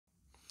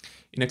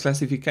In a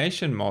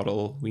classification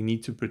model, we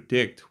need to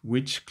predict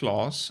which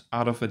class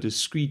out of a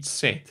discrete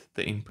set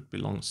the input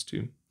belongs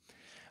to.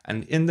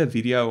 And in the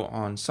video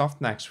on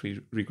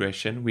softmax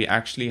regression, we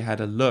actually had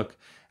a look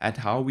at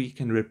how we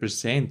can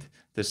represent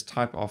this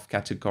type of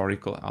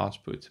categorical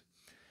output.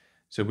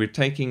 So we're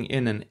taking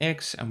in an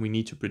X and we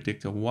need to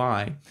predict a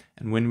Y.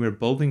 And when we're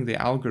building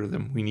the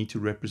algorithm, we need to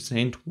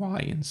represent Y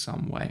in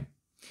some way.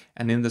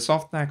 And in the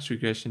softmax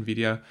regression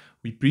video,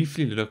 we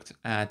briefly looked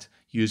at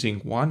using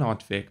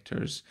one-hot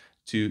vectors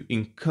to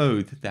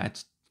encode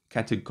that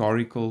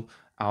categorical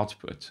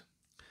output.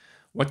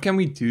 What can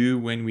we do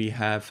when we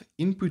have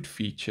input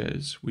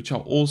features which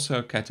are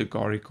also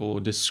categorical or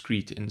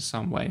discrete in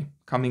some way,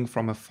 coming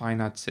from a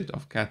finite set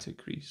of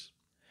categories?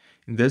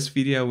 In this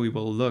video, we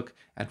will look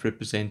at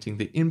representing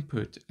the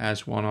input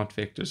as one-hot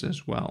vectors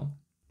as well.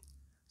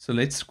 So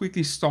let's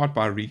quickly start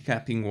by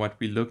recapping what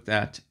we looked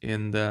at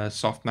in the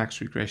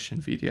softmax regression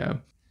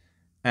video.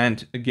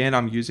 And again,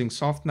 I'm using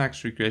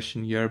softmax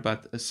regression here,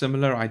 but a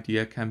similar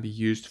idea can be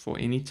used for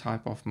any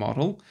type of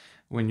model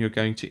when you're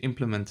going to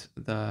implement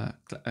a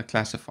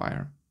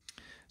classifier.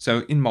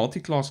 So in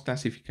multi-class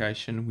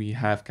classification, we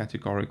have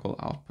categorical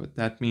output.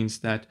 That means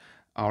that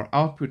our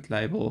output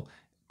label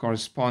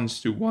corresponds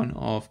to one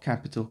of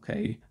capital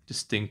K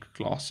distinct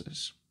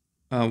classes.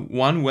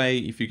 One way,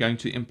 if you're going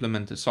to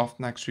implement a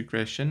softmax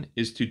regression,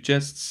 is to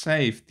just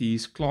save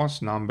these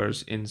class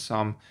numbers in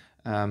some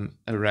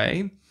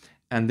array,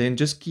 and then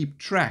just keep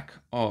track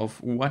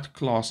of what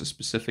class a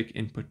specific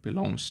input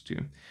belongs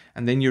to.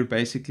 And then you're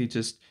basically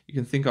you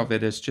can think of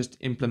it as just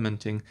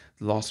implementing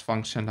the loss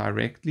function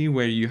directly,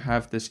 where you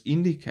have this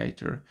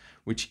indicator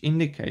which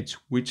indicates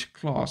which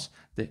class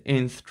the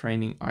nth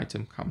training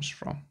item comes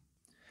from.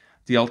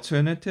 The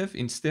alternative,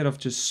 instead of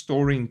just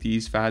storing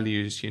these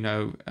values,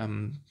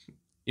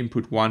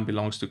 input 1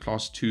 belongs to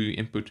class 2,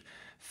 input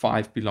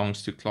 5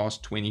 belongs to class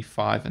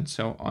 25, and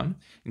so on.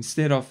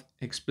 Instead of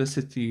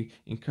explicitly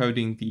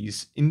encoding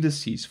these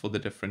indices for the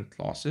different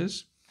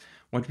classes,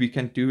 what we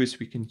can do is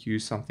we can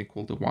use something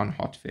called a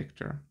one-hot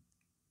vector.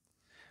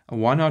 A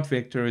one-hot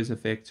vector is a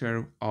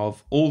vector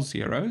of all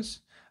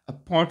zeros,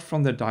 apart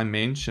from the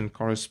dimension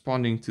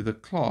corresponding to the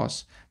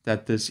class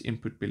that this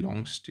input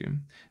belongs to.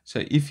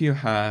 So if you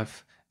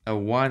have a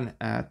 1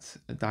 at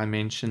a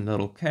dimension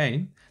little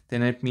k,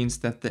 then it means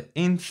that the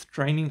nth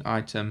training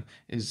item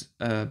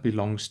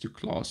belongs to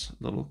class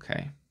little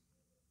k.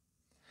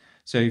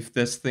 So if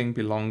this thing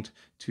belonged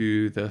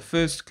to the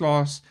first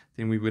class,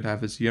 then we would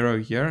have a 0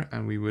 here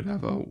and we would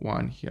have a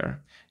 1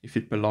 here. If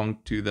it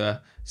belonged to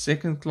the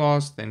second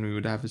class, then we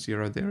would have a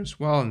 0 there as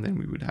well, and then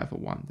we would have a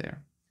 1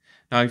 there.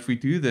 Now, if we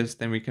do this,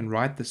 then we can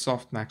write the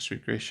softmax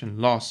regression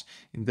loss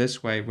in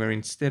this way, where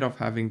instead of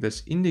having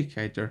this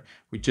indicator,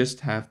 we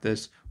just have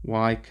this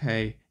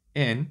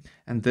YKN,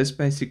 and this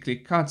basically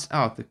cuts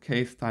out the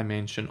kth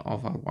dimension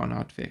of our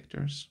one-hot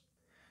vectors.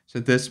 So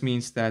this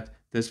means that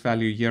this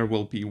value here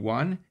will be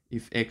 1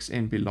 if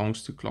xn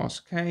belongs to class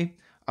k,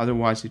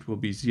 otherwise it will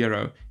be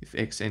 0 if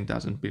xn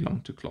doesn't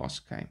belong to class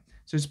k.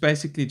 So it's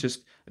basically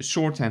just a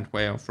shorthand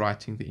way of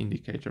writing the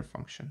indicator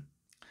function.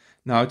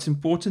 Now, it's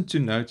important to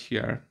note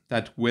here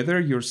that whether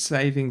you're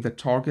saving the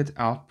target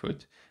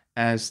output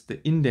as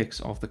the index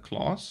of the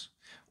class,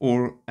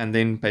 and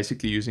then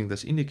basically using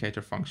this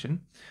indicator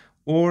function,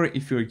 or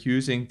if you're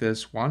using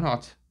this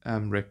one-hot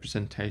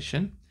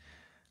representation,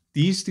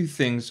 these two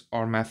things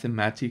are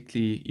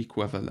mathematically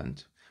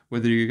equivalent.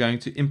 Whether you're going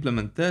to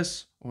implement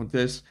this or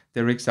this,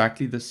 they're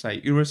exactly the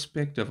same,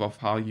 irrespective of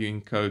how you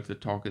encode the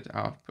target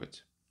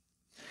output.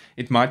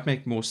 It might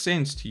make more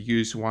sense to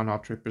use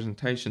one-hot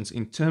representations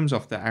in terms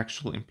of the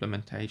actual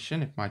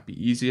implementation. It might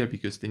be easier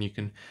because then you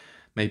can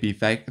maybe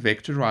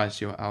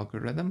vectorize your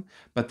algorithm,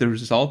 but the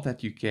result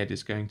that you get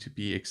is going to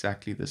be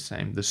exactly the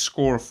same. The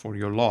score for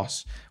your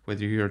loss,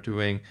 whether you're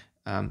doing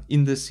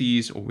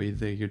indices or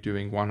whether you're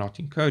doing one-hot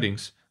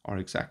encodings, are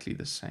exactly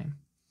the same.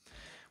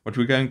 What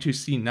we're going to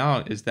see now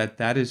is that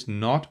that is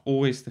not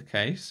always the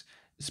case,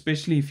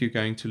 especially if you're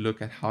going to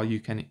look at how you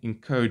can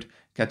encode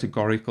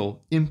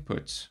categorical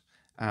inputs.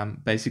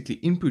 Basically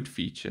input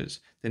features,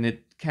 then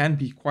it can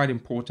be quite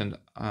important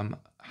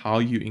how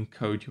you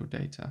encode your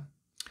data.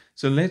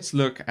 So let's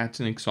look at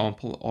an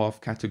example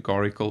of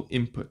categorical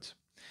input.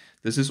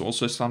 This is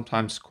also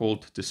sometimes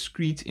called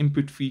discrete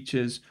input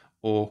features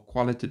or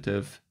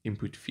qualitative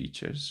input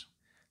features.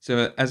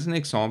 So as an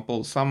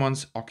example,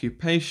 someone's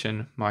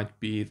occupation might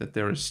be that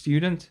they're a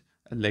student,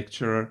 a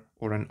lecturer,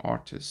 or an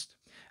artist.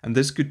 And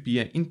this could be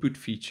an input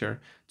feature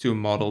to a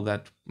model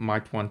that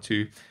might want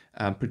to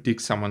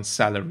predict someone's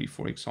salary,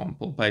 for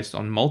example, based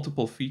on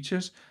multiple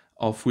features,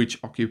 of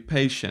which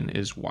occupation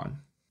is one.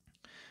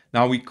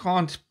 Now, we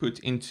can't put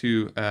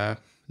into a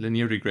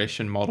linear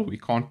regression model, we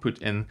can't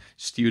put in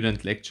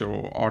student, lecturer,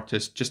 or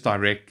artist just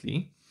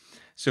directly.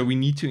 So we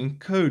need to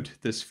encode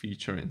this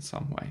feature in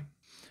some way.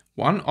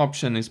 One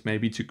option is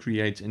maybe to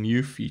create a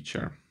new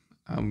feature.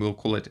 We'll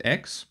call it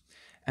X.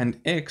 And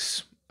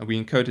X,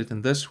 we encode it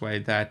in this way,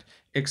 that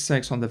X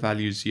takes on the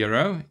value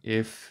 0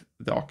 if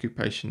the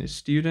occupation is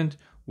student,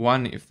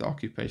 1 if the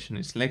occupation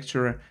is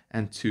lecturer,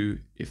 and 2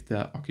 if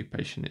the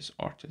occupation is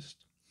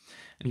artist.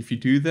 And if you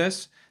do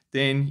this,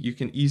 then you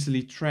can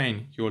easily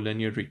train your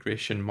linear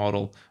regression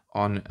model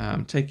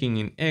on taking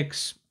in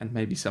X and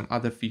maybe some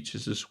other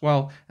features as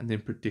well, and then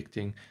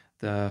predicting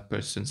the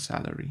person's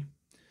salary.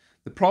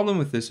 The problem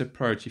with this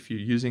approach, if you're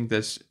using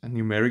this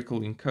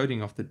numerical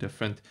encoding of the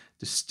different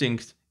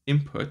distinct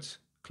input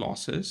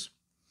classes,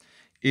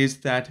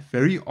 is that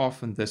very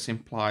often this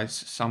implies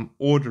some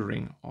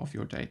ordering of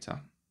your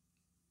data.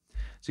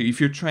 So if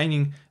you're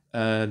training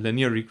a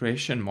linear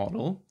regression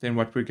model, then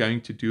what we're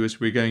going to do is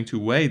we're going to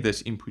weigh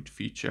this input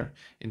feature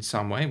in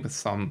some way with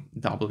some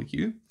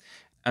W.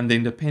 And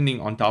then depending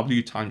on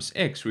W times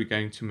X, we're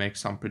going to make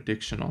some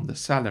prediction on the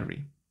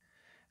salary.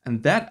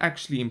 And that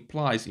actually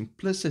implies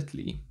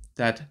implicitly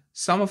that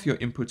some of your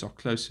inputs are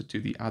closer to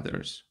the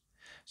others.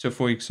 So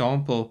for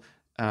example,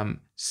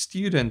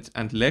 student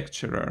and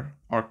lecturer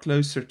are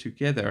closer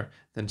together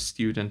than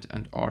student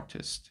and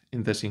artist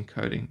in this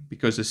encoding,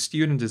 because a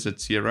student is at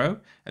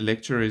 0, a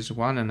lecturer is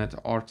 1, and an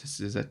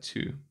artist is at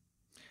 2.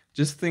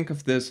 Just think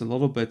of this a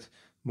little bit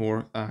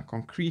more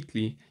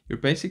concretely. You're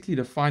basically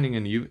defining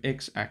a new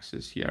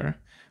x-axis here,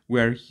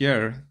 where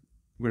here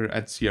we're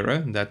at 0,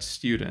 and that's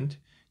student.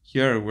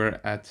 Here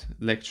we're at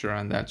lecturer,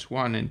 and that's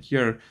 1, and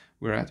here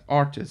we're at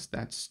artist,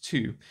 that's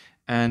 2.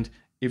 And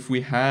if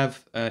we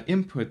have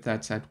input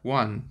that's at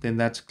 1, then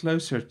that's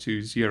closer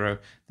to 0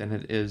 than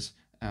it is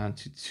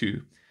to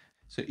 2.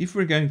 So if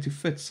we're going to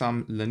fit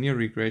some linear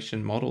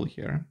regression model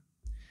here,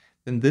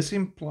 then this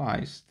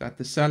implies that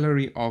the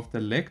salary of the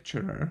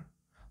lecturer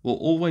will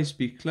always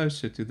be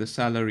closer to the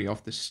salary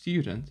of the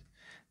student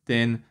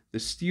than the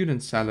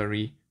student's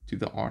salary to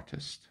the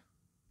artist,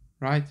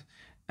 right?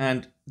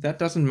 And that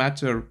doesn't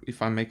matter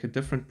if I make a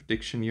different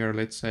prediction here.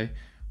 Let's say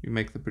we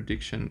make the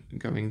prediction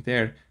going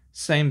there.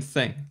 Same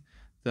thing.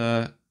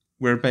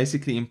 We're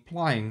basically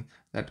implying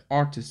that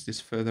artist is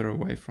further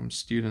away from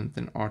student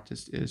than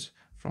artist is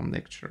from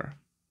lecturer.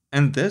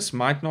 And this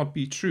might not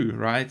be true,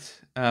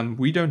 right?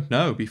 We don't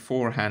know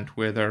beforehand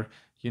whether,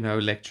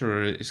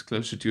 lecturer is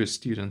closer to a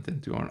student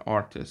than to an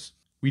artist.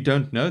 We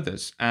don't know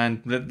this,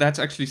 and that's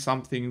actually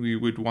something we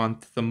would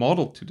want the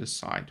model to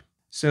decide.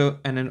 So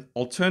an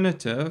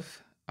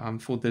alternative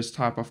for this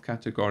type of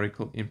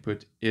categorical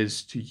input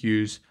is to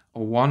use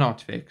a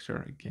one-hot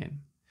vector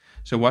again.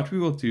 So what we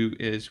will do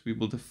is we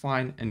will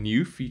define a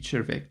new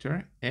feature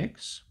vector,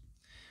 x,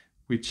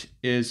 which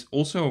is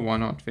also a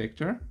one-hot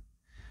vector.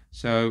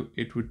 So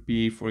it would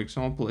be, for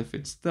example, if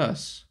it's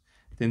this,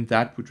 then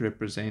that would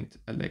represent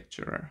a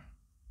lecturer.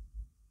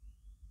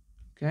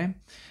 Okay.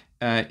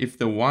 If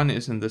the 1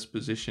 is in this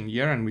position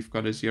here and we've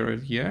got a 0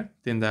 here,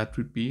 then that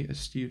would be a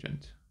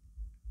student.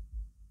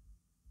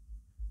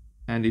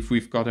 And if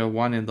we've got a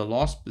 1 in the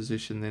last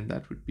position, then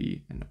that would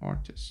be an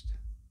artist.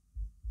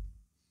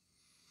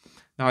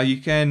 Now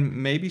you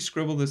can maybe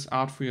scribble this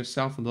out for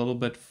yourself a little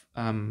bit,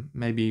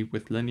 maybe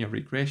with linear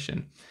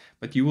regression,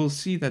 but you will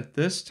see that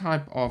this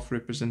type of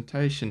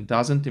representation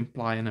doesn't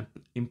imply an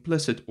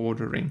implicit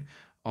ordering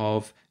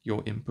of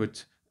your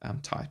input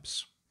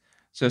types.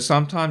 So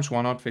sometimes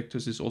one-hot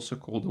vectors is also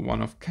called a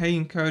 1 of k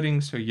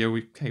encoding. So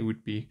here k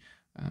would be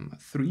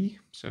 3,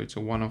 so it's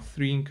a 1 of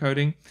 3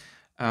 encoding.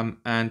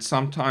 And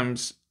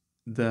sometimes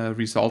the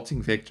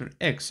resulting vector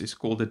x is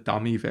called a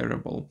dummy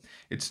variable.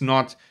 It's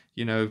not,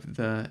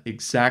 the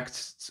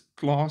exact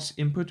class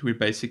input. We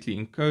basically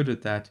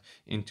encoded that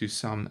into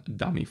some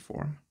dummy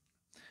form.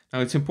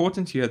 Now it's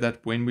important here that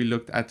when we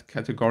looked at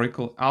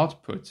categorical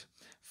output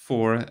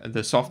for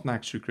the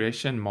softmax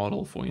regression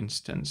model, for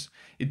instance,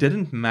 it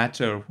didn't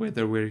matter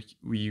whether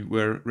we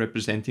were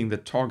representing the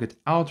target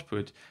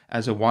output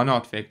as a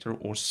one-hot vector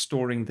or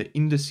storing the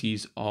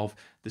indices of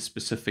the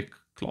specific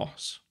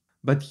class.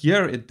 But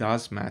here it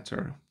does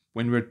matter.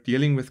 When we're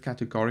dealing with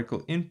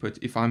categorical input,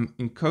 if I'm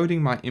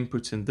encoding my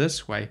inputs in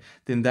this way,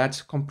 then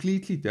that's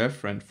completely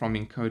different from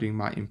encoding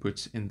my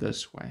inputs in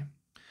this way.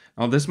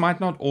 Now, this might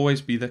not always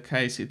be the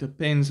case. It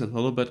depends a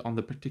little bit on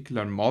the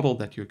particular model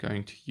that you're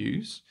going to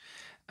use.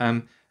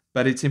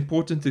 But it's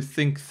important to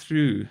think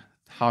through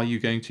how you're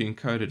going to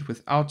encode it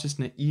without just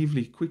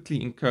naively quickly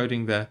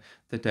encoding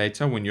the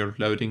data when you're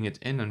loading it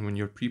in and when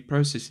you're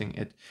pre-processing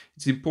it.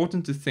 It's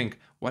important to think,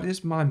 what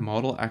is my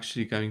model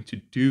actually going to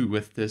do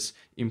with this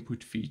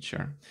input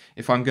feature?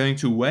 If I'm going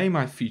to weigh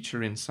my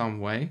feature in some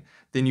way,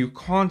 then you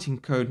can't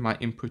encode my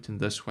input in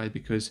this way,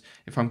 because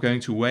if I'm going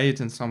to weigh it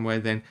in some way,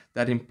 then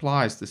that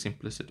implies this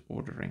implicit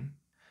ordering.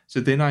 So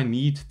then I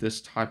need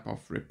this type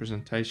of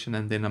representation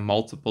and then a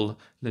multiple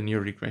linear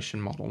regression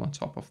model on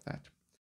top of that.